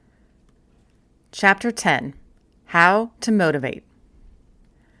Chapter 10, How to Motivate.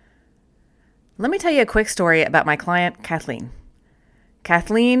 Let me tell you a quick story about my client, Kathleen.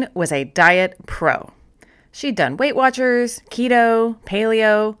 Kathleen was a diet pro. She'd done Weight Watchers, keto,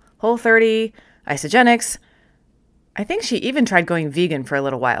 paleo, Whole30, isogenics. I think she even tried going vegan for a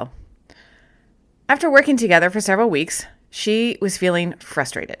little while. After working together for several weeks, she was feeling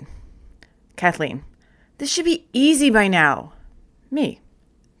frustrated. Kathleen, this should be easy by now. Me,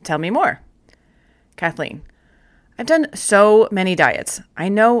 tell me more. Kathleen, I've done so many diets. I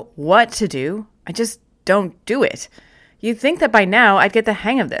know what to do. I just don't do it. You'd think that by now I'd get the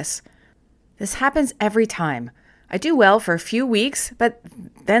hang of this. This happens every time. I do well for a few weeks, but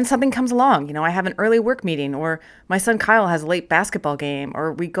then something comes along. I have an early work meeting, or my son Kyle has a late basketball game,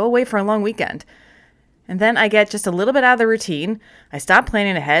 or we go away for a long weekend. And then I get just a little bit out of the routine. I stop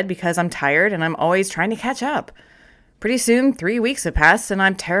planning ahead because I'm tired and I'm always trying to catch up. Pretty soon, 3 weeks have passed and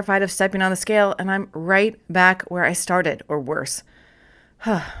I'm terrified of stepping on the scale and I'm right back where I started, or worse.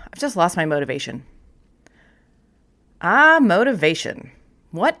 I've just lost my motivation. Motivation.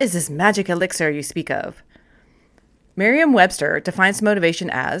 What is this magic elixir you speak of? Merriam-Webster defines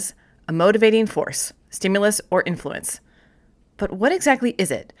motivation as a motivating force, stimulus, or influence. But what exactly is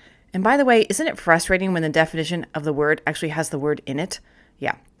it? And by the way, isn't it frustrating when the definition of the word actually has the word in it?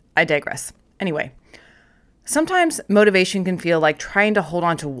 Yeah, I digress. Anyway, sometimes motivation can feel like trying to hold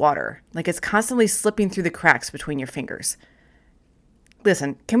on to water, like it's constantly slipping through the cracks between your fingers.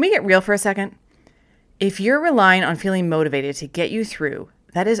 Listen, can we get real for a second? If you're relying on feeling motivated to get you through,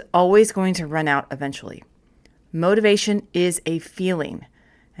 that is always going to run out eventually. Motivation is a feeling.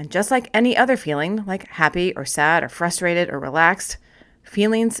 And just like any other feeling, like happy or sad or frustrated or relaxed,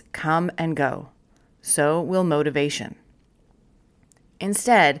 feelings come and go. So will motivation.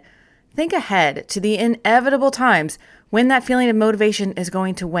 Instead, think ahead to the inevitable times when that feeling of motivation is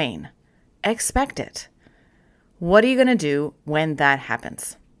going to wane. Expect it. What are you going to do when that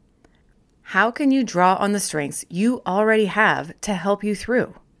happens? How can you draw on the strengths you already have to help you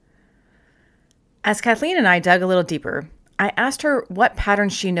through? As Kathleen and I dug a little deeper, I asked her what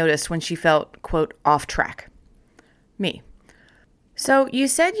patterns she noticed when she felt, quote, off track. Me. So you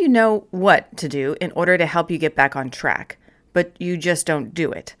said you know what to do in order to help you get back on track, but you just don't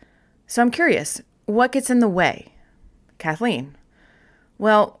do it. So I'm curious, what gets in the way? Kathleen.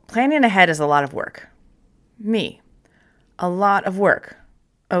 Well, planning ahead is a lot of work. Me. A lot of work.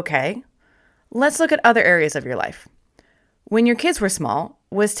 Okay. Let's look at other areas of your life. When your kids were small,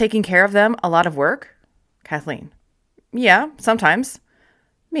 was taking care of them a lot of work? Kathleen. Yeah, sometimes.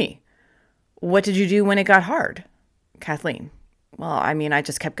 Me. What did you do when it got hard? Kathleen. Well, I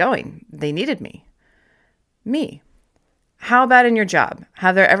just kept going. They needed me. Me. How about in your job?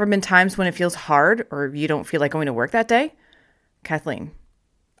 Have there ever been times when it feels hard or you don't feel like going to work that day? Kathleen.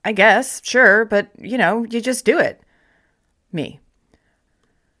 I guess, sure, but you just do it. Me.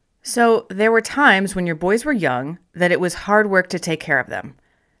 So there were times when your boys were young that it was hard work to take care of them,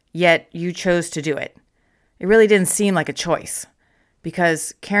 yet you chose to do it. It really didn't seem like a choice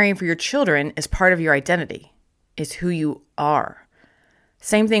because caring for your children is part of your identity, is who you are.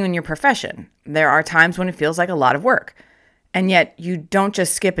 Same thing in your profession. There are times when it feels like a lot of work, and yet you don't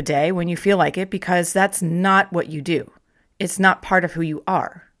just skip a day when you feel like it because that's not what you do. It's not part of who you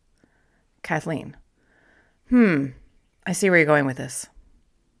are. Kathleen. I see where you're going with this.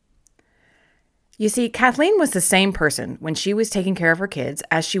 You see, Kathleen was the same person when she was taking care of her kids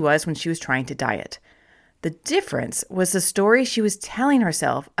as she was when she was trying to diet. The difference was the story she was telling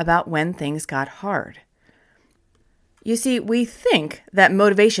herself about when things got hard. You see, we think that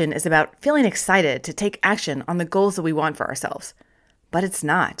motivation is about feeling excited to take action on the goals that we want for ourselves, but it's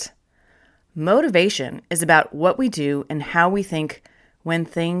not. Motivation is about what we do and how we think when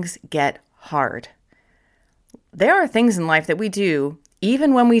things get hard. There are things in life that we do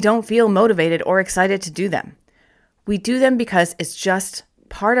even when we don't feel motivated or excited to do them. We do them because it's just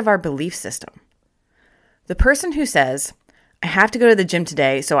part of our belief system. The person who says, I have to go to the gym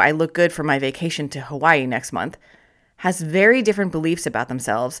today so I look good for my vacation to Hawaii next month, has very different beliefs about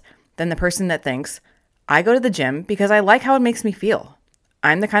themselves than the person that thinks, I go to the gym because I like how it makes me feel.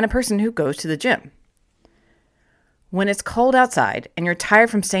 I'm the kind of person who goes to the gym. When it's cold outside and you're tired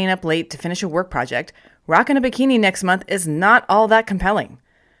from staying up late to finish a work project, rocking a bikini next month is not all that compelling.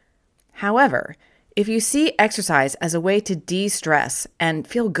 However, if you see exercise as a way to de-stress and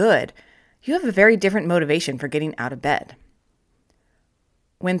feel good, you have a very different motivation for getting out of bed.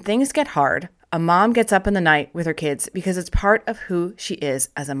 When things get hard, a mom gets up in the night with her kids because it's part of who she is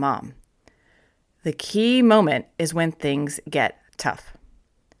as a mom. The key moment is when things get tough.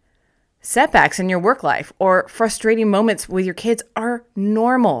 Setbacks in your work life or frustrating moments with your kids are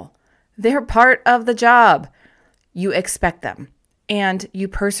normal. They're part of the job. You expect them, and you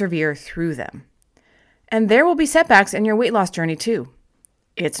persevere through them. And there will be setbacks in your weight loss journey too.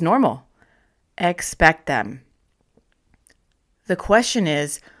 It's normal. Expect them. The question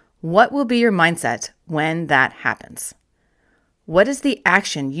is, what will be your mindset when that happens? What is the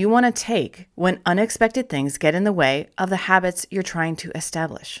action you want to take when unexpected things get in the way of the habits you're trying to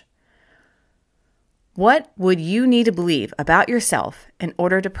establish? What would you need to believe about yourself in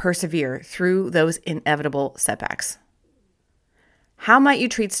order to persevere through those inevitable setbacks? How might you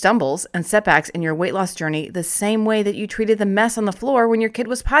treat stumbles and setbacks in your weight loss journey the same way that you treated the mess on the floor when your kid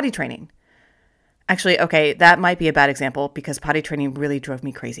was potty training? Actually, okay, that might be a bad example because potty training really drove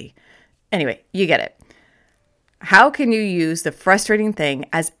me crazy. Anyway, you get it. How can you use the frustrating thing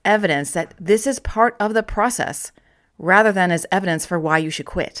as evidence that this is part of the process rather than as evidence for why you should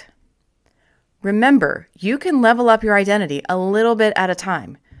quit? Remember, you can level up your identity a little bit at a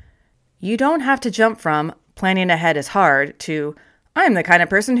time. You don't have to jump from planning ahead is hard to I'm the kind of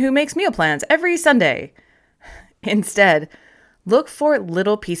person who makes meal plans every Sunday. Instead, look for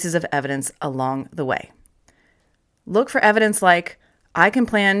little pieces of evidence along the way. Look for evidence like I can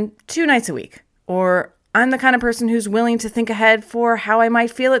plan 2 nights a week, or I'm the kind of person who's willing to think ahead for how I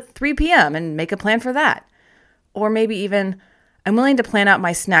might feel at 3 p.m. and make a plan for that. Or maybe even I'm willing to plan out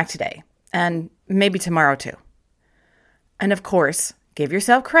my snack today. And maybe tomorrow too. And of course, give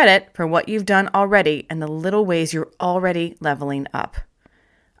yourself credit for what you've done already and the little ways you're already leveling up.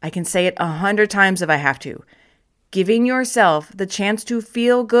 I can say it 100 times if I have to. Giving yourself the chance to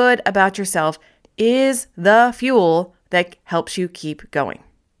feel good about yourself is the fuel that helps you keep going.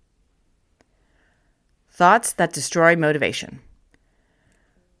 Thoughts that destroy motivation.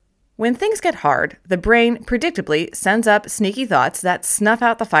 When things get hard, the brain predictably sends up sneaky thoughts that snuff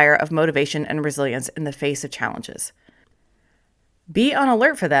out the fire of motivation and resilience in the face of challenges. Be on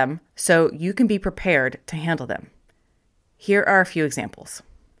alert for them so you can be prepared to handle them. Here are a few examples.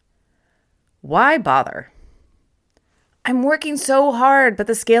 Why bother? I'm working so hard, but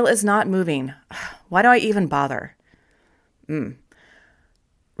the scale is not moving. Why do I even bother?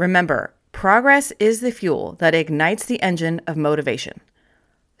 Remember, progress is the fuel that ignites the engine of motivation.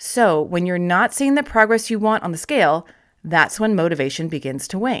 So when you're not seeing the progress you want on the scale, that's when motivation begins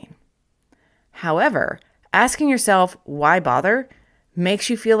to wane. However, asking yourself, why bother, makes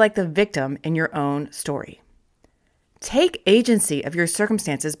you feel like the victim in your own story. Take agency of your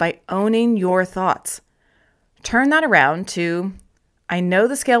circumstances by owning your thoughts. Turn that around to, I know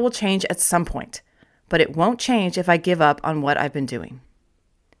the scale will change at some point, but it won't change if I give up on what I've been doing.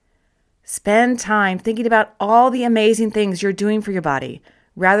 Spend time thinking about all the amazing things you're doing for your body,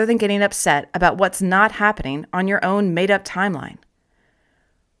 rather than getting upset about what's not happening on your own made-up timeline.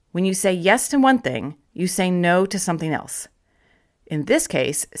 When you say yes to one thing, you say no to something else. In this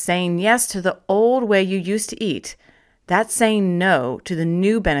case, saying yes to the old way you used to eat, that's saying no to the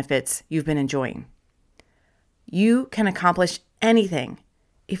new benefits you've been enjoying. You can accomplish anything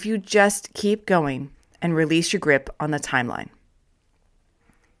if you just keep going and release your grip on the timeline.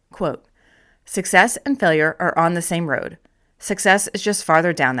 Quote, success and failure are on the same road. Success is just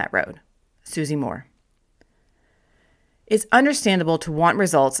farther down that road. Susie Moore. It's understandable to want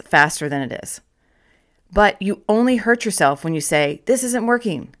results faster than it is. But you only hurt yourself when you say, this isn't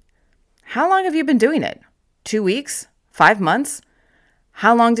working. How long have you been doing it? 2 weeks? 5 months?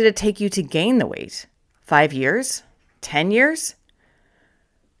 How long did it take you to gain the weight? 5 years? 10 years?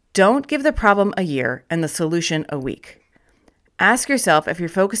 Don't give the problem a year and the solution a week. Ask yourself if you're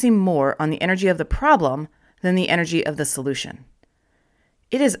focusing more on the energy of the problem than the energy of the solution.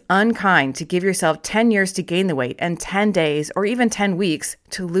 It is unkind to give yourself 10 years to gain the weight and 10 days or even 10 weeks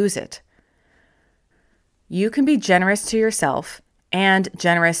to lose it. You can be generous to yourself and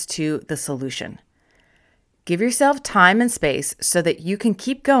generous to the solution. Give yourself time and space so that you can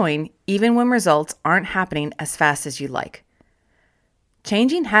keep going even when results aren't happening as fast as you'd like.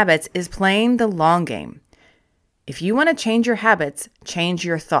 Changing habits is playing the long game. If you want to change your habits, change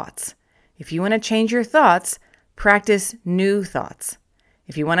your thoughts. If you want to change your thoughts, practice new thoughts.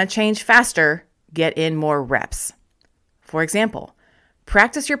 If you want to change faster, get in more reps. For example,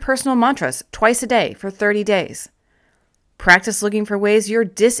 practice your personal mantras twice a day for 30 days. Practice looking for ways you're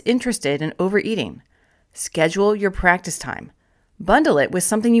disinterested in overeating. Schedule your practice time. Bundle it with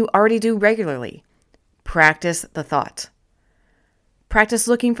something you already do regularly. Practice the thought. Practice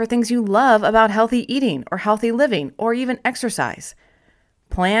looking for things you love about healthy eating or healthy living or even exercise.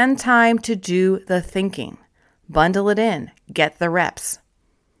 Plan time to do the thinking. Bundle it in. Get the reps.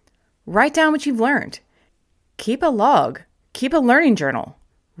 Write down what you've learned. Keep a log. Keep a learning journal.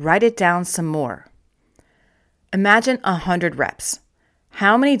 Write it down some more. Imagine 100 reps.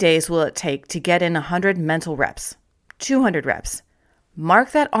 How many days will it take to get in 100 mental reps? 200 reps?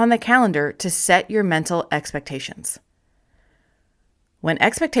 Mark that on the calendar to set your mental expectations. When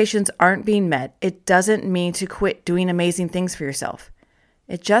expectations aren't being met, it doesn't mean to quit doing amazing things for yourself.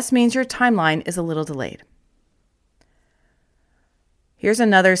 It just means your timeline is a little delayed. Here's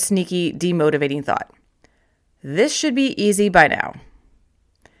another sneaky, demotivating thought. This should be easy by now.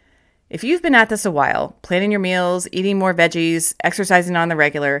 If you've been at this a while, planning your meals, eating more veggies, exercising on the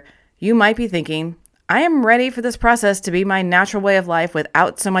regular, you might be thinking, I am ready for this process to be my natural way of life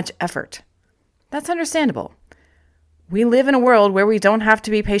without so much effort. That's understandable. We live in a world where we don't have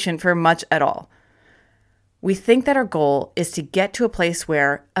to be patient for much at all. We think that our goal is to get to a place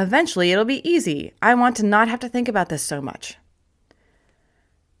where eventually it'll be easy. I want to not have to think about this so much.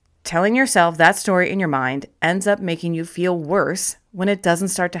 Telling yourself that story in your mind ends up making you feel worse when it doesn't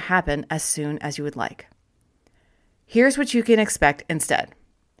start to happen as soon as you would like. Here's what you can expect instead.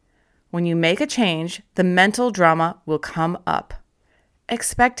 When you make a change, the mental drama will come up.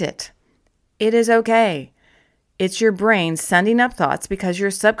 Expect it. It is okay. It's your brain sending up thoughts because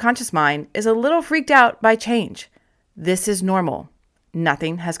your subconscious mind is a little freaked out by change. This is normal.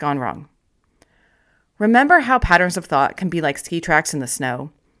 Nothing has gone wrong. Remember how patterns of thought can be like ski tracks in the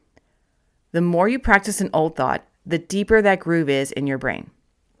snow? The more you practice an old thought, the deeper that groove is in your brain.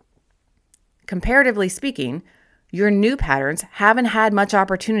 Comparatively speaking, your new patterns haven't had much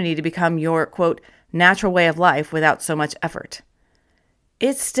opportunity to become your, quote, natural way of life without so much effort.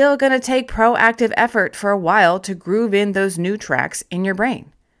 It's still going to take proactive effort for a while to groove in those new tracks in your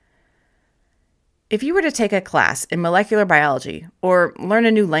brain. If you were to take a class in molecular biology or learn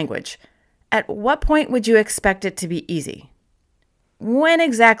a new language, at what point would you expect it to be easy? When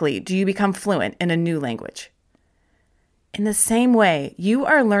exactly do you become fluent in a new language? In the same way, you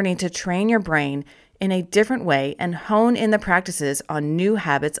are learning to train your brain in a different way and hone in the practices on new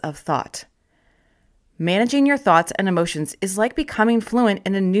habits of thought. Managing your thoughts and emotions is like becoming fluent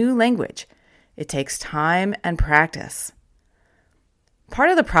in a new language. It takes time and practice. Part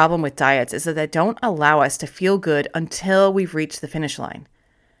of the problem with diets is that they don't allow us to feel good until we've reached the finish line.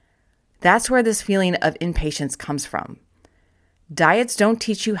 That's where this feeling of impatience comes from. Diets don't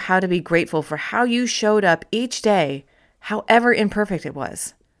teach you how to be grateful for how you showed up each day, however imperfect it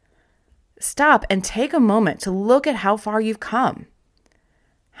was. Stop and take a moment to look at how far you've come.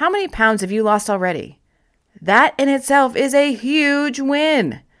 How many pounds have you lost already? That in itself is a huge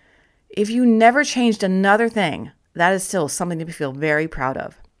win. If you never changed another thing, that is still something to feel very proud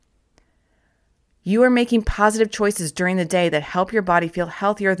of. You are making positive choices during the day that help your body feel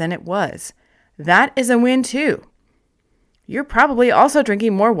healthier than it was. That is a win too. You're probably also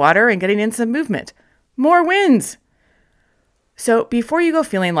drinking more water and getting in some movement. More wins! So before you go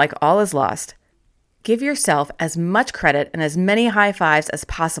feeling like all is lost, give yourself as much credit and as many high fives as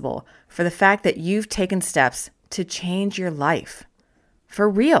possible for the fact that you've taken steps to change your life. For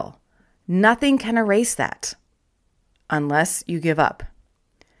real, nothing can erase that. Unless you give up.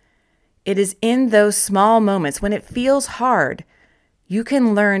 It is in those small moments when it feels hard, you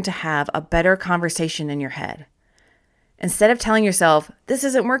can learn to have a better conversation in your head. Instead of telling yourself, this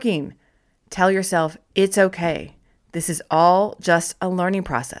isn't working, tell yourself, it's okay. This is all just a learning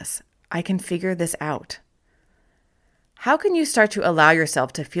process. I can figure this out. How can you start to allow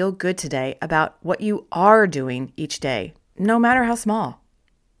yourself to feel good today about what you are doing each day, no matter how small?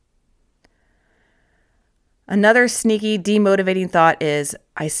 Another sneaky, demotivating thought is,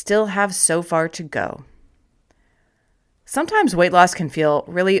 I still have so far to go. Sometimes weight loss can feel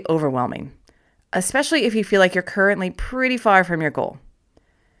really overwhelming, especially if you feel like you're currently pretty far from your goal.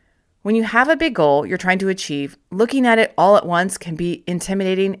 When you have a big goal you're trying to achieve, looking at it all at once can be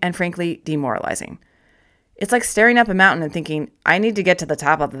intimidating and frankly demoralizing. It's like staring up a mountain and thinking, I need to get to the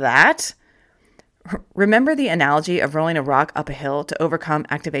top of that. Remember the analogy of rolling a rock up a hill to overcome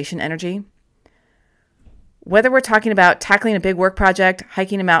activation energy? Whether we're talking about tackling a big work project,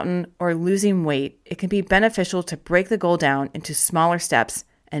 hiking a mountain, or losing weight, it can be beneficial to break the goal down into smaller steps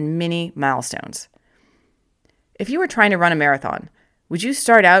and mini milestones. If you were trying to run a marathon, would you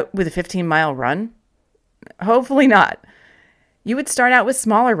start out with a 15-mile run? Hopefully not. You would start out with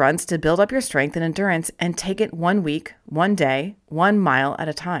smaller runs to build up your strength and endurance and take it 1 week, 1 day, 1 mile at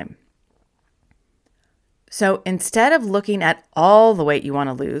a time. So instead of looking at all the weight you want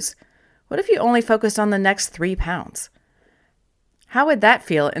to lose, what if you only focused on the next 3 pounds? How would that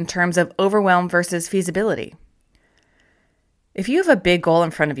feel in terms of overwhelm versus feasibility? If you have a big goal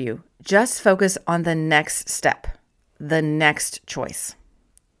in front of you, just focus on the next step, the next choice.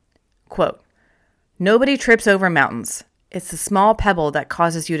 Quote, nobody trips over mountains. It's the small pebble that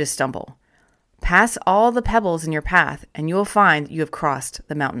causes you to stumble. Pass all the pebbles in your path and you will find you have crossed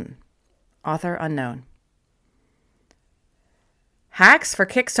the mountain. Author unknown. Hacks for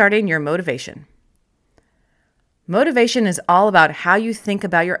kickstarting your motivation. Motivation is all about how you think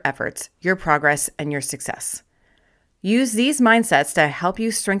about your efforts, your progress, and your success. Use these mindsets to help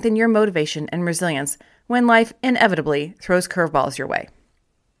you strengthen your motivation and resilience when life inevitably throws curveballs your way.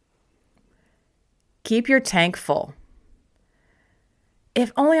 Keep your tank full.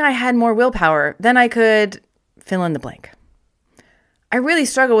 If only I had more willpower, then I could fill in the blank. I really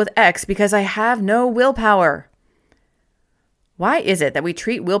struggle with X because I have no willpower. Why is it that we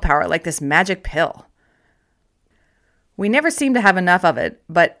treat willpower like this magic pill? We never seem to have enough of it,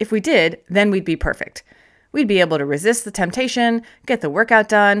 but if we did, then we'd be perfect. We'd be able to resist the temptation, get the workout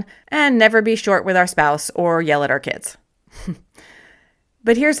done, and never be short with our spouse or yell at our kids.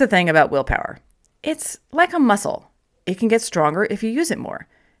 But here's the thing about willpower. It's like a muscle. It can get stronger if you use it more.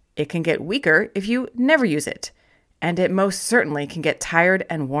 It can get weaker if you never use it. And it most certainly can get tired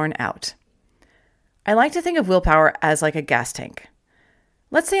and worn out. I like to think of willpower as like a gas tank.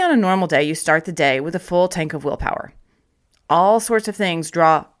 Let's say on a normal day, you start the day with a full tank of willpower. All sorts of things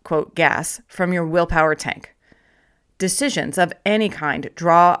draw, quote, gas from your willpower tank. Decisions of any kind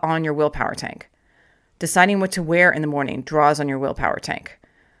draw on your willpower tank. Deciding what to wear in the morning draws on your willpower tank.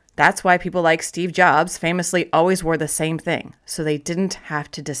 That's why people like Steve Jobs famously always wore the same thing, so they didn't have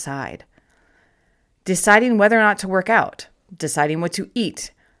to decide. Deciding whether or not to work out, deciding what to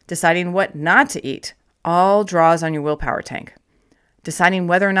eat, deciding what not to eat, all draws on your willpower tank. Deciding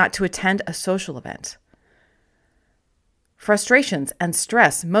whether or not to attend a social event. Frustrations and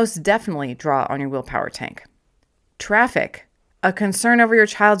stress most definitely draw on your willpower tank. Traffic, a concern over your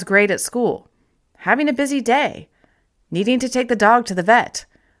child's grade at school, having a busy day, needing to take the dog to the vet,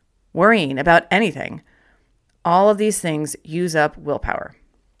 worrying about anything. All of these things use up willpower.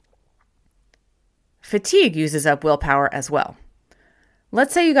 Fatigue uses up willpower as well.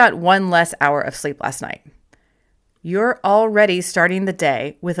 Let's say you got one less hour of sleep last night. You're already starting the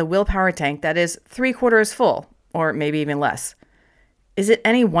day with a willpower tank that is 3/4 full, or maybe even less. Is it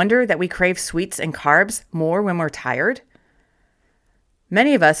any wonder that we crave sweets and carbs more when we're tired?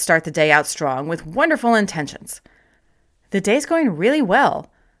 Many of us start the day out strong with wonderful intentions. The day's going really well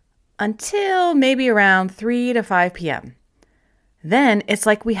until maybe around 3 to 5 p.m. Then it's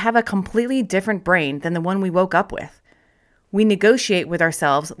like we have a completely different brain than the one we woke up with. We negotiate with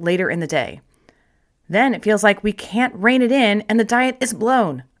ourselves later in the day. Then it feels like we can't rein it in and the diet is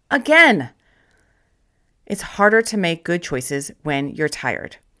blown. Again! It's harder to make good choices when you're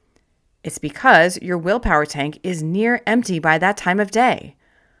tired. It's because your willpower tank is near empty by that time of day.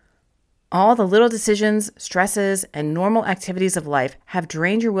 All the little decisions, stresses, and normal activities of life have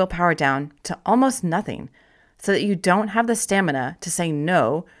drained your willpower down to almost nothing, so that you don't have the stamina to say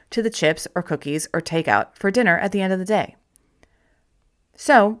no to the chips or cookies or takeout for dinner at the end of the day.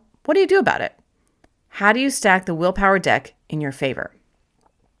 So, what do you do about it? How do you stack the willpower deck in your favor?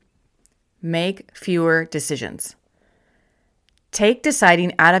 Make fewer decisions. Take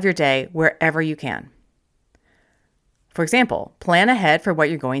deciding out of your day wherever you can. For example, plan ahead for what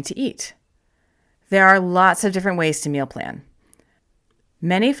you're going to eat. There are lots of different ways to meal plan.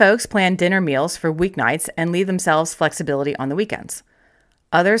 Many folks plan dinner meals for weeknights and leave themselves flexibility on the weekends.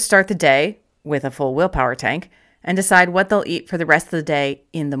 Others start the day with a full willpower tank and decide what they'll eat for the rest of the day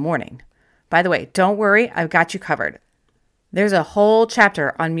in the morning. By the way, don't worry, I've got you covered. There's a whole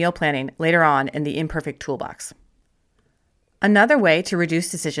chapter on meal planning later on in the Imperfect Toolbox. Another way to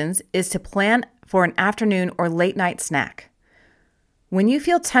reduce decisions is to plan for an afternoon or late night snack. When you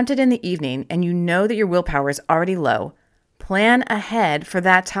feel tempted in the evening and you know that your willpower is already low, plan ahead for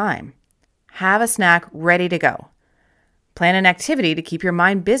that time. Have a snack ready to go. Plan an activity to keep your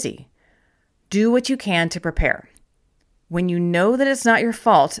mind busy. Do what you can to prepare. When you know that it's not your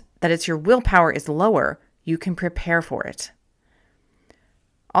fault, that it's your willpower is lower, you can prepare for it.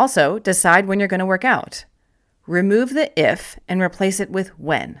 Also, decide when you're going to work out. Remove the if and replace it with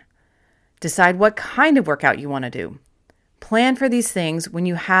when. Decide what kind of workout you want to do. Plan for these things when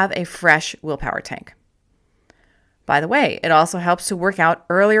you have a fresh willpower tank. By the way, it also helps to work out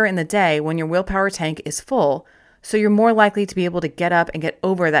earlier in the day when your willpower tank is full, so you're more likely to be able to get up and get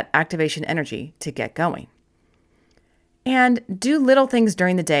over that activation energy to get going. And do little things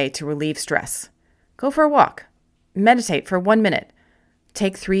during the day to relieve stress. Go for a walk. Meditate for 1 minute.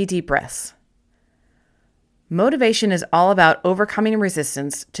 Take 3 deep breaths. Motivation is all about overcoming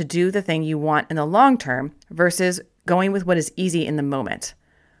resistance to do the thing you want in the long term versus going with what is easy in the moment.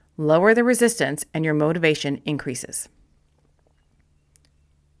 Lower the resistance and your motivation increases.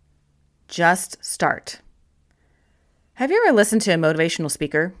 Just start. Have you ever listened to a motivational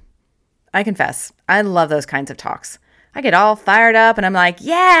speaker? I confess, I love those kinds of talks. I get all fired up and I'm like,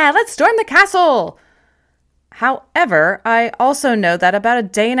 yeah, let's storm the castle. However, I also know that about a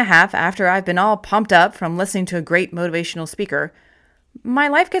day and a half after I've been all pumped up from listening to a great motivational speaker, my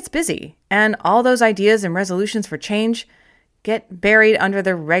life gets busy and all those ideas and resolutions for change get buried under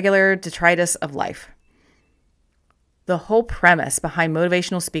the regular detritus of life. The whole premise behind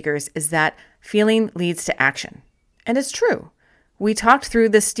motivational speakers is that feeling leads to action. And it's true. We talked through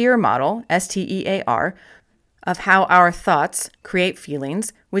the STEER model, STEAR, of how our thoughts create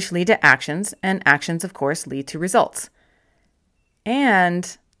feelings, which lead to actions, and actions, of course, lead to results.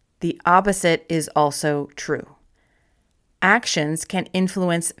 And the opposite is also true. Actions can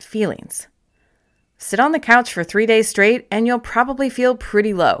influence feelings. Sit on the couch for 3 days straight, and you'll probably feel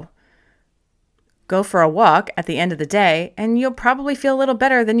pretty low. Go for a walk at the end of the day, and you'll probably feel a little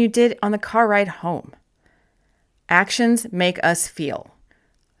better than you did on the car ride home. Actions make us feel.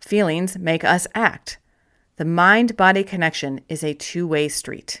 Feelings make us act. The mind-body connection is a two-way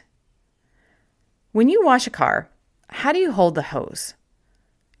street. When you wash a car, how do you hold the hose?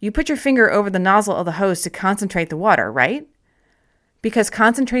 You put your finger over the nozzle of the hose to concentrate the water, right? Because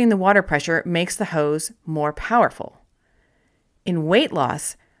concentrating the water pressure makes the hose more powerful. In weight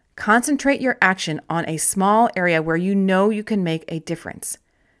loss, concentrate your action on a small area where you know you can make a difference.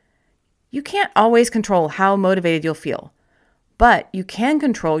 You can't always control how motivated you'll feel, but you can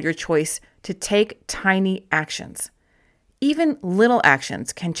control your choice to take tiny actions. Even little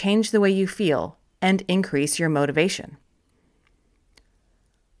actions can change the way you feel and increase your motivation.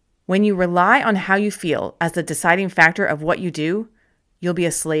 When you rely on how you feel as the deciding factor of what you do, you'll be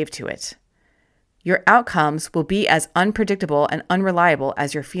a slave to it. Your outcomes will be as unpredictable and unreliable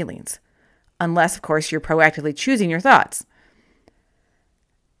as your feelings, unless, of course, you're proactively choosing your thoughts.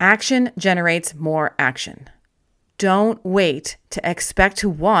 Action generates more action. Don't wait to expect to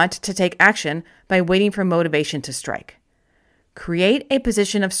want to take action by waiting for motivation to strike. Create a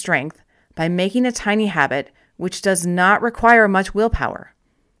position of strength by making a tiny habit which does not require much willpower.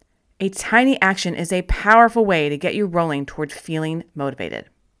 A tiny action is a powerful way to get you rolling toward feeling motivated.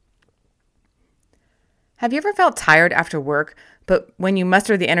 Have you ever felt tired after work, but when you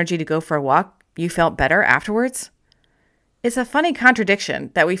mustered the energy to go for a walk, you felt better afterwards? It's a funny contradiction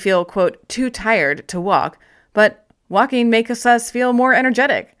that we feel, quote, too tired to walk, but walking makes us feel more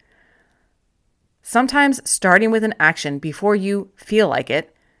energetic. Sometimes starting with an action before you feel like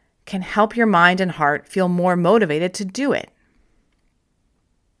it can help your mind and heart feel more motivated to do it.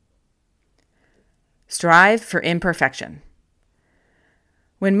 Strive for imperfection.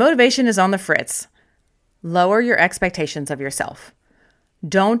 When motivation is on the fritz, lower your expectations of yourself.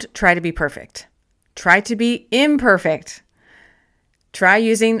 Don't try to be perfect. Try to be imperfect. Try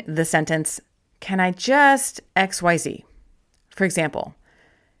using the sentence, can I just XYZ? For example,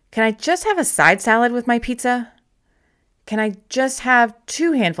 can I just have a side salad with my pizza? Can I just have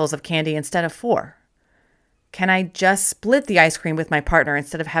 2 handfuls of candy instead of 4? Can I just split the ice cream with my partner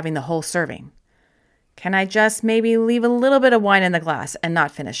instead of having the whole serving? Can I just maybe leave a little bit of wine in the glass and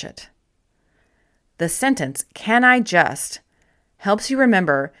not finish it? The sentence, can I just, helps you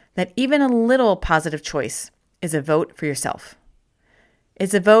remember that even a little positive choice is a vote for yourself.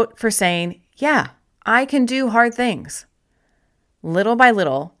 It's a vote for saying, yeah, I can do hard things. Little by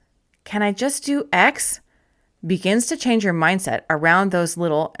little, can I just do X? Begins to change your mindset around those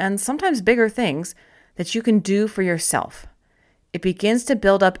little and sometimes bigger things that you can do for yourself. It begins to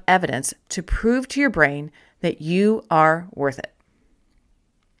build up evidence to prove to your brain that you are worth it.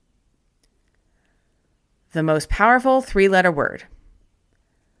 The most powerful 3-letter word.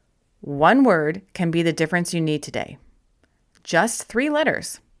 One word can be the difference you need today. Just 3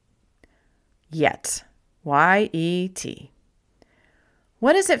 letters. Yet. Y-E-T.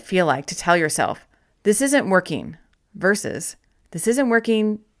 What does it feel like to tell yourself, this isn't working, versus this isn't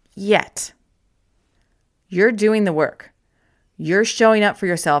working yet? You're doing the work. You're showing up for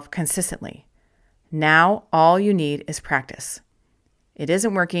yourself consistently. Now all you need is practice. It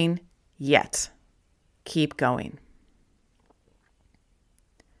isn't working yet. Keep going.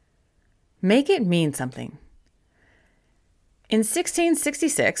 Make it mean something. In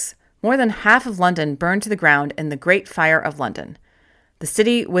 1666, more than half of London burned to the ground in the Great Fire of London. The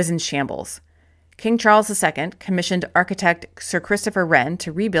city was in shambles. King Charles II commissioned architect Sir Christopher Wren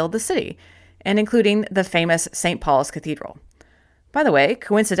to rebuild the city, and including the famous St. Paul's Cathedral. By the way,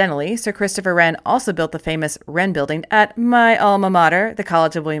 coincidentally, Sir Christopher Wren also built the famous Wren Building at my alma mater, the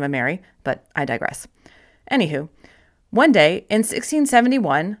College of William and Mary, but I digress. Anywho, one day in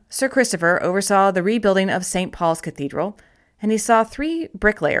 1671, Sir Christopher oversaw the rebuilding of St. Paul's Cathedral, and he saw 3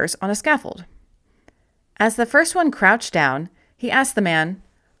 bricklayers on a scaffold. As the first one crouched down, he asked the man,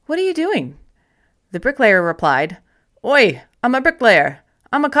 "What are you doing?" The bricklayer replied, "Oi, I'm a bricklayer.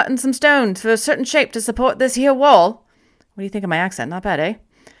 I'm a-cutting some stones for a certain shape to support this here wall." What do you think of my accent? Not bad, eh?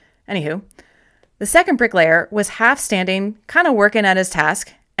 Anywho, the second bricklayer was half standing, kind of working at his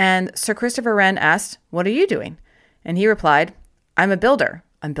task, and Sir Christopher Wren asked, "What are you doing?" And he replied, "I'm a builder.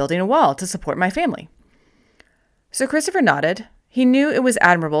 I'm building a wall to support my family." Sir Christopher nodded. He knew it was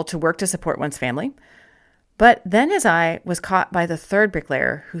admirable to work to support one's family. But then his eye was caught by the third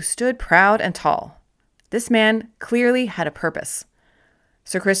bricklayer, who stood proud and tall. This man clearly had a purpose.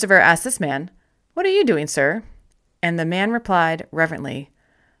 Sir Christopher asked this man, "What are you doing, sir?" And the man replied reverently,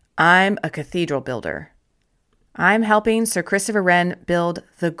 "I'm a cathedral builder. I'm helping Sir Christopher Wren build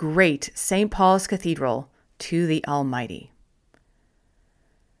the great St. Paul's Cathedral to the Almighty."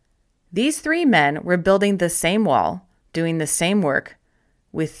 These three men were building the same wall, doing the same work,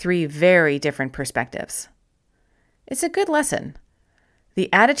 with three very different perspectives. It's a good lesson.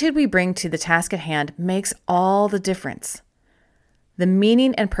 The attitude we bring to the task at hand makes all the difference. The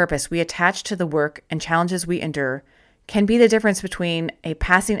meaning and purpose we attach to the work and challenges we endure can be the difference between a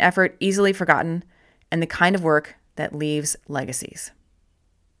passing effort easily forgotten and the kind of work that leaves legacies.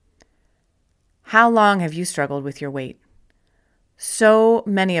 How long have you struggled with your weight? So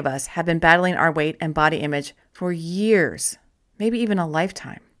many of us have been battling our weight and body image for years, maybe even a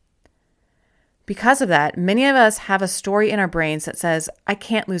lifetime. Because of that, many of us have a story in our brains that says, "I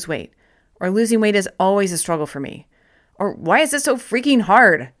can't lose weight," or "losing weight is always a struggle for me," or "why is this so freaking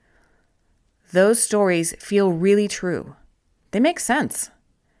hard?" Those stories feel really true. They make sense.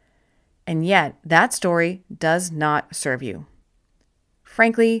 And yet, that story does not serve you.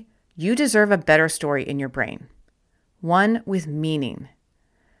 Frankly, you deserve a better story in your brain, one with meaning.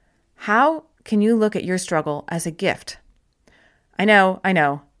 How can you look at your struggle as a gift? I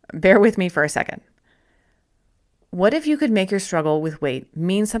know. Bear with me for a second. What if you could make your struggle with weight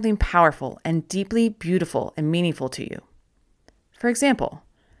mean something powerful and deeply beautiful and meaningful to you? For example,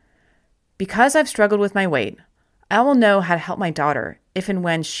 because I've struggled with my weight, I will know how to help my daughter if and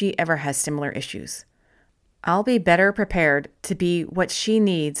when she ever has similar issues. I'll be better prepared to be what she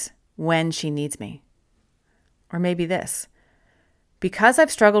needs when she needs me. Or maybe this: because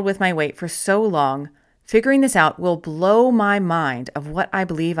I've struggled with my weight for so long, figuring this out will blow my mind of what I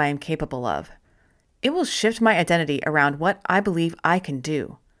believe I am capable of. It will shift my identity around what I believe I can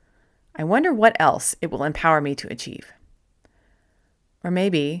do. I wonder what else it will empower me to achieve. Or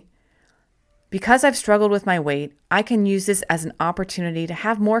maybe, because I've struggled with my weight, I can use this as an opportunity to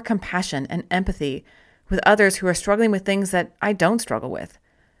have more compassion and empathy with others who are struggling with things that I don't struggle with.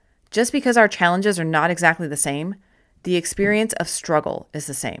 Just because our challenges are not exactly the same, the experience of struggle is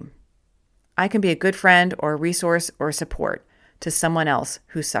the same. I can be a good friend or a resource or support to someone else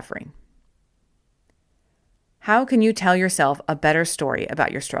who's suffering. How can you tell yourself a better story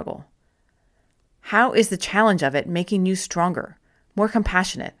about your struggle? How is the challenge of it making you stronger, more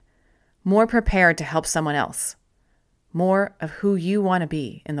compassionate, more prepared to help someone else, more of who you want to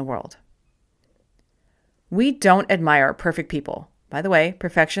be in the world? We don't admire perfect people. By the way,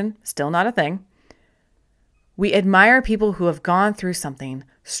 perfection, still not a thing. We admire people who have gone through something,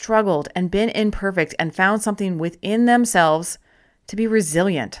 struggled, and been imperfect and found something within themselves to be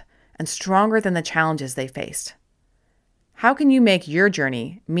resilient and stronger than the challenges they faced. How can you make your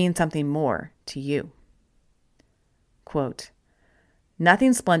journey mean something more to you? Quote,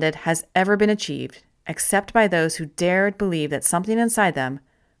 "Nothing splendid has ever been achieved except by those who dared believe that something inside them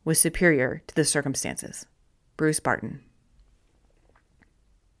was superior to the circumstances." Bruce Barton.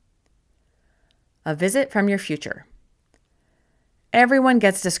 A visit from your future. Everyone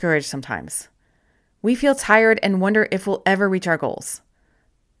gets discouraged sometimes. We feel tired and wonder if we'll ever reach our goals.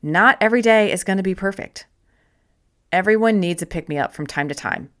 Not every day is going to be perfect. Everyone needs a pick-me-up from time to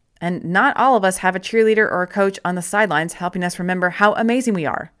time, and not all of us have a cheerleader or a coach on the sidelines helping us remember how amazing we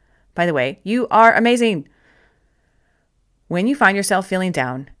are. By the way, you are amazing. When you find yourself feeling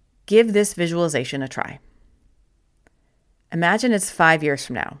down, give this visualization a try. Imagine it's 5 years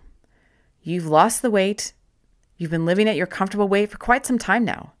from now. You've lost the weight. You've been living at your comfortable weight for quite some time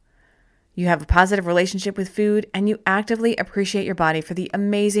now. You have a positive relationship with food, and you actively appreciate your body for the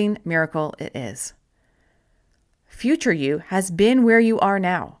amazing miracle it is. Future you has been where you are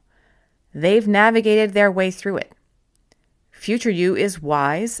now. They've navigated their way through it. Future you is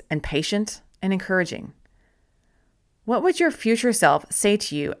wise and patient and encouraging. What would your future self say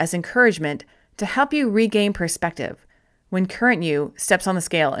to you as encouragement to help you regain perspective when current you steps on the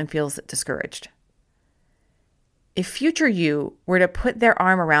scale and feels discouraged? If future you were to put their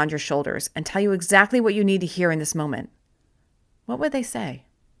arm around your shoulders and tell you exactly what you need to hear in this moment, what would they say?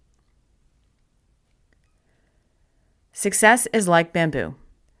 Success is like bamboo.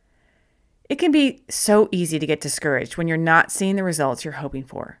 It can be so easy to get discouraged when you're not seeing the results you're hoping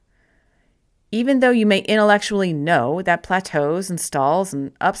for. Even though you may intellectually know that plateaus and stalls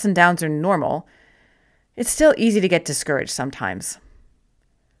and ups and downs are normal, it's still easy to get discouraged sometimes.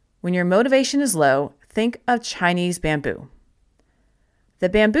 When your motivation is low, think of Chinese bamboo. The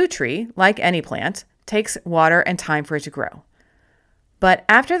bamboo tree, like any plant, takes water and time for it to grow. But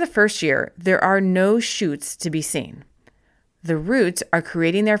after the first year, there are no shoots to be seen. The roots are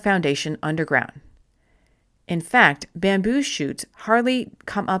creating their foundation underground. In fact, bamboo shoots hardly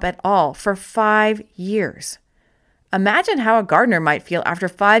come up at all for 5 years. Imagine how a gardener might feel after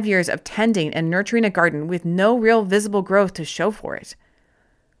 5 years of tending and nurturing a garden with no real visible growth to show for it.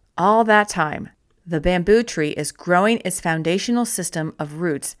 All that time, the bamboo tree is growing its foundational system of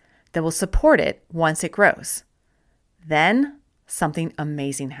roots that will support it once it grows. Then, something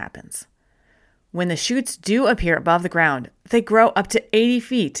amazing happens. When the shoots do appear above the ground, they grow up to 80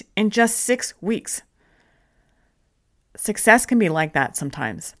 feet in just 6 weeks. Success can be like that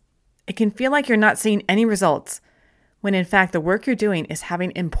sometimes. It can feel like you're not seeing any results, when in fact the work you're doing is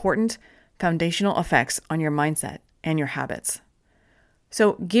having important foundational effects on your mindset and your habits.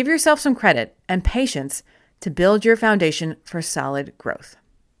 So give yourself some credit and patience to build your foundation for solid growth.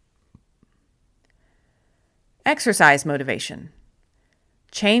 Exercise motivation.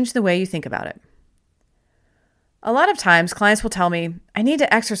 Change the way you think about it. A lot of times, clients will tell me, I need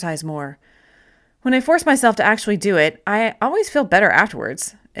to exercise more. When I force myself to actually do it, I always feel better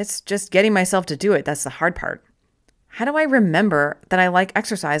afterwards. It's just getting myself to do it that's the hard part. How do I remember that I like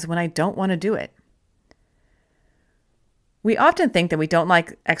exercise when I don't want to do it? We often think that we don't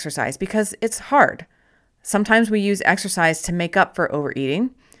like exercise because it's hard. Sometimes we use exercise to make up for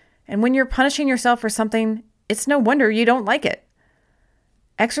overeating. And when you're punishing yourself for something, it's no wonder you don't like it.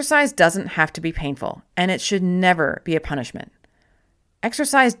 Exercise doesn't have to be painful, and it should never be a punishment.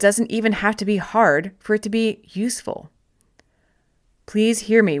 Exercise doesn't even have to be hard for it to be useful. Please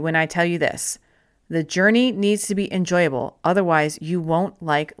hear me when I tell you this. The journey needs to be enjoyable, otherwise you won't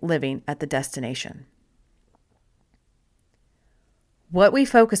like living at the destination. What we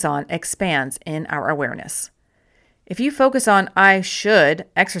focus on expands in our awareness. If you focus on, I should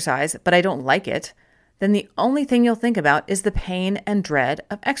exercise, but I don't like it, then the only thing you'll think about is the pain and dread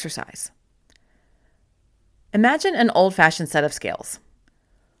of exercise. Imagine an old-fashioned set of scales.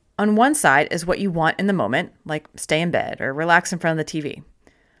 On one side is what you want in the moment, like stay in bed or relax in front of the TV.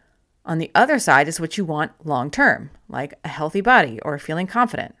 On the other side is what you want long-term, like a healthy body or feeling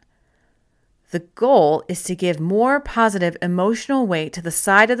confident. The goal is to give more positive emotional weight to the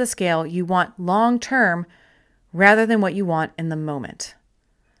side of the scale you want long-term rather than what you want in the moment.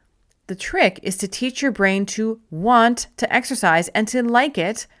 The trick is to teach your brain to want to exercise and to like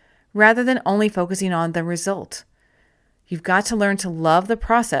it rather than only focusing on the result. You've got to learn to love the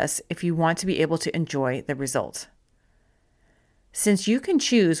process if you want to be able to enjoy the result. Since you can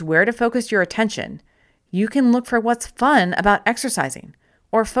choose where to focus your attention, you can look for what's fun about exercising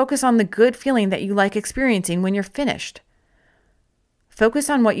or focus on the good feeling that you like experiencing when you're finished. Focus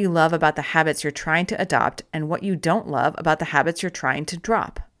on what you love about the habits you're trying to adopt and what you don't love about the habits you're trying to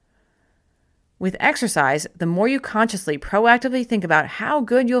drop. With exercise, the more you consciously, proactively think about how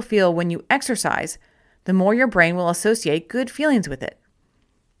good you'll feel when you exercise, the more your brain will associate good feelings with it.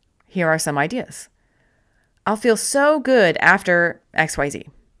 Here are some ideas. I'll feel so good after XYZ.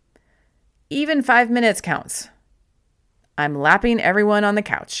 Even 5 minutes counts. I'm lapping everyone on the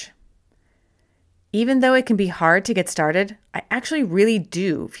couch. Even though it can be hard to get started, I actually really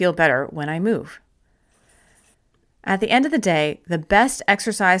do feel better when I move. At the end of the day, the best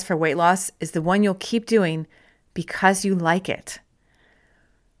exercise for weight loss is the one you'll keep doing because you like it.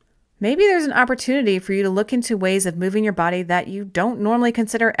 Maybe there's an opportunity for you to look into ways of moving your body that you don't normally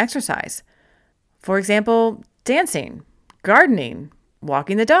consider exercise. For example, dancing, gardening,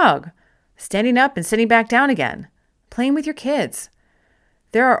 walking the dog, standing up and sitting back down again, playing with your kids.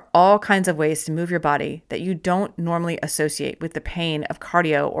 There are all kinds of ways to move your body that you don't normally associate with the pain of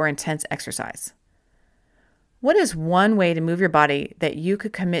cardio or intense exercise. What is one way to move your body that you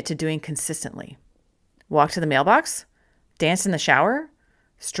could commit to doing consistently? Walk to the mailbox? Dance in the shower?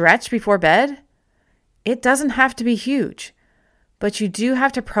 Stretch before bed? It doesn't have to be huge, but you do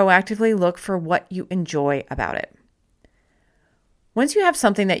have to proactively look for what you enjoy about it. Once you have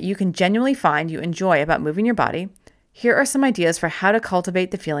something that you can genuinely find you enjoy about moving your body, here are some ideas for how to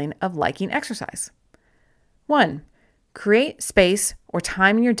cultivate the feeling of liking exercise. 1. Create space or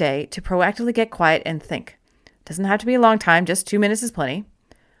time in your day to proactively get quiet and think. Doesn't have to be a long time, just 2 minutes is plenty.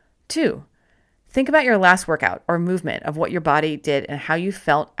 2. Think about your last workout or movement of what your body did and how you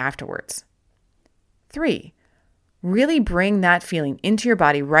felt afterwards. 3. Really bring that feeling into your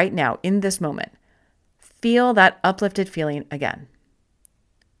body right now in this moment. Feel that uplifted feeling again.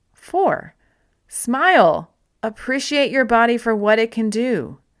 4, smile. Appreciate your body for what it can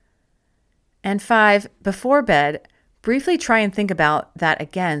do. And 5, before bed, briefly try and think about that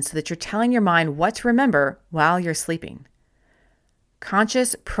again so that you're telling your mind what to remember while you're sleeping.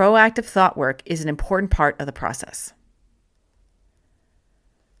 Conscious, proactive thought work is an important part of the process.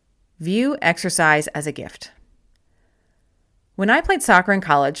 View exercise as a gift. When I played soccer in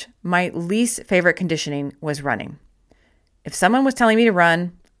college, my least favorite conditioning was running. If someone was telling me to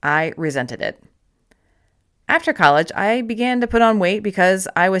run, I resented it. After college, I began to put on weight because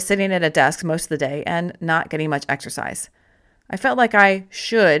I was sitting at a desk most of the day and not getting much exercise. I felt like I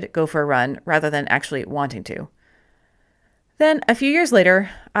should go for a run rather than actually wanting to. Then, a few years later,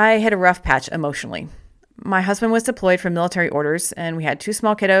 I hit a rough patch emotionally. My husband was deployed for military orders, and we had 2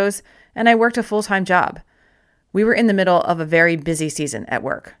 small kiddos, and I worked a full-time job. We were in the middle of a very busy season at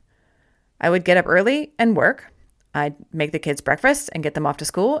work. I would get up early and work. I'd make the kids breakfast and get them off to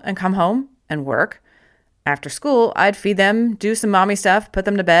school and come home and work. After school, I'd feed them, do some mommy stuff, put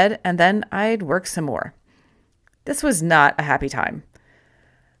them to bed, and then I'd work some more. This was not a happy time.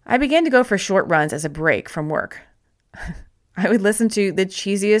 I began to go for short runs as a break from work. I would listen to the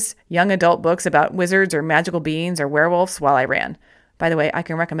cheesiest young adult books about wizards or magical beings or werewolves while I ran. By the way, I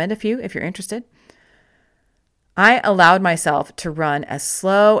can recommend a few if you're interested. I allowed myself to run as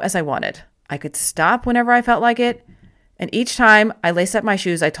slow as I wanted. I could stop whenever I felt like it. And each time I laced up my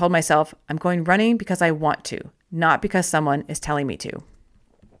shoes, I told myself, I'm going running because I want to, not because someone is telling me to.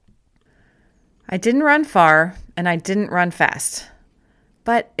 I didn't run far and I didn't run fast,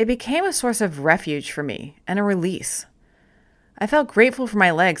 but it became a source of refuge for me and a release. I felt grateful for my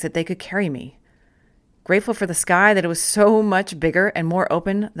legs that they could carry me. Grateful for the sky that it was so much bigger and more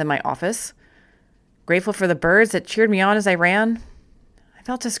open than my office. Grateful for the birds that cheered me on as I ran. I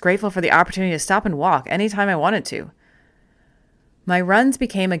felt just grateful for the opportunity to stop and walk anytime I wanted to. My runs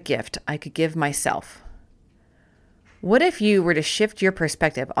became a gift I could give myself. What if you were to shift your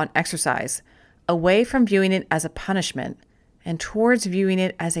perspective on exercise away from viewing it as a punishment and towards viewing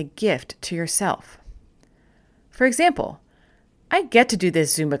it as a gift to yourself? For example, I get to do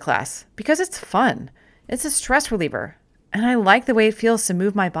this Zumba class because it's fun. It's a stress reliever, and I like the way it feels to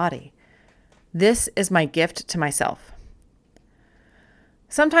move my body. This is my gift to myself.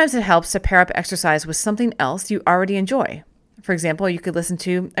 Sometimes it helps to pair up exercise with something else you already enjoy. For example, you could listen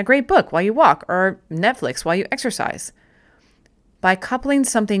to a great book while you walk or Netflix while you exercise. By coupling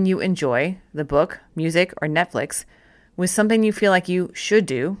something you enjoy, the book, music, or Netflix, with something you feel like you should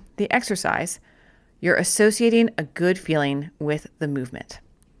do, the exercise, you're associating a good feeling with the movement.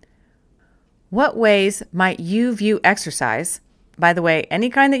 What ways might you view exercise, by the way, any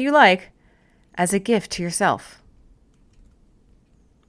kind that you like, as a gift to yourself?